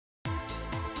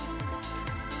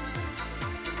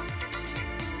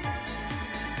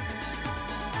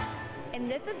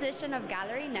In this edition of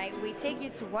Gallery Night, we take you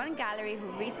to one gallery who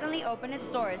recently opened its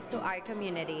doors to our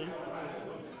community.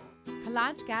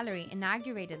 Collage Gallery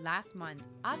inaugurated last month,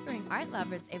 offering art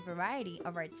lovers a variety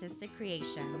of artistic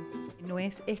creations.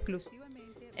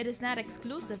 It is not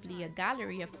exclusively a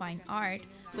gallery of fine art,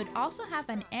 but also have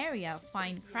an area of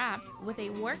fine crafts with a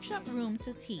workshop room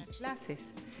to teach.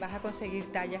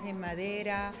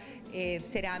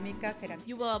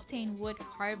 You will obtain wood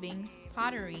carvings,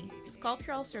 pottery,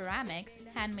 sculptural ceramics,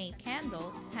 handmade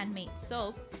candles, handmade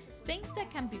soaps, things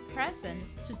that can be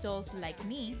presents to those like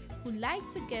me who like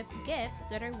to give gifts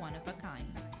that are one of a kind.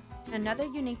 Another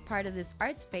unique part of this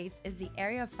art space is the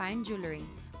area of fine jewelry,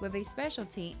 with a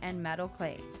specialty in metal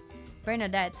clay.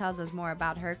 Bernadette tells us more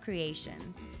about her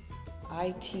creations.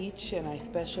 I teach and I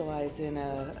specialize in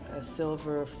a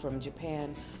silver from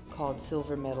Japan called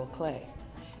silver metal clay.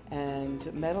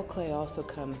 And metal clay also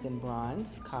comes in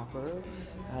bronze, copper,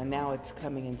 now it's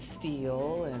coming in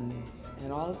steel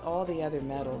and all the other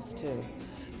metals too.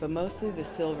 But mostly the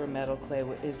silver metal clay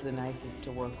is the nicest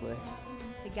to work with.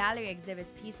 The gallery exhibits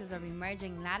pieces of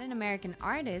emerging Latin American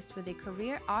artists with a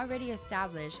career already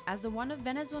established, as the one of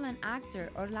Venezuelan actor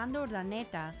Orlando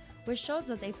Urdaneta, which shows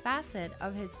us a facet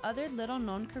of his other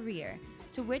little-known career,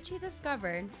 to which he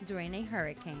discovered during a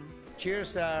hurricane.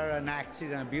 Chairs are an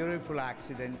accident, a beautiful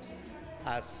accident,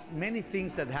 as many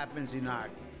things that happens in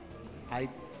art. I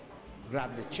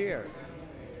grabbed the chair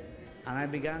and I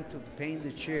began to paint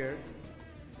the chair,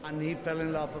 and he fell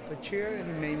in love with the chair.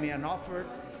 He made me an offer,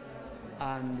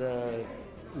 and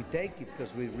we take it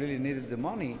because we really needed the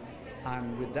money.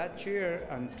 And with that chair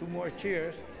and two more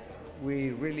chairs,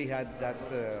 we really had that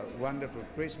wonderful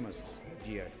Christmas that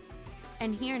year.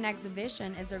 And here an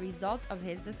exhibition is a result of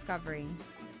his discovery.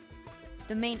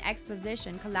 The main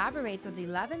exposition collaborates with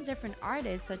 11 different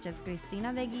artists such as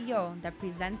Cristina de Guillot that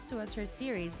presents to us her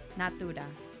series Natura.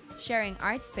 Sharing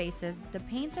art spaces, the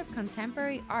painter of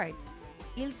contemporary art,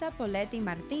 Ilsa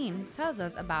Poletti-Martin, tells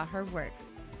us about her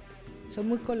works.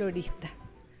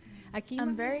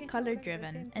 I'm very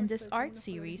color-driven. In this art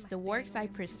series, the works I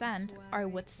present are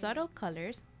with subtle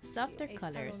colors, softer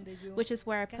colors, which is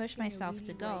where I push myself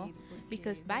to go,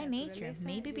 because by nature,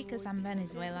 maybe because I'm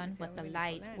Venezuelan, with the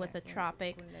light, with the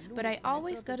tropic, but I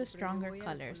always go to stronger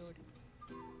colors.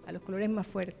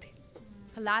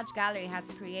 Collage Gallery has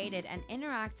created an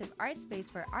interactive art space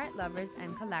for art lovers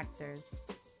and collectors.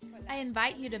 I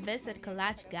invite you to visit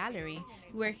Collage Gallery.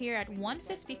 We're here at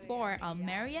 154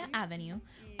 Almeria Avenue,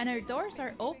 and our doors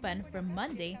are open from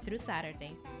Monday through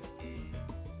Saturday.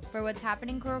 For What's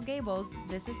Happening Coral Gables,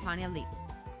 this is Tanya Leitz.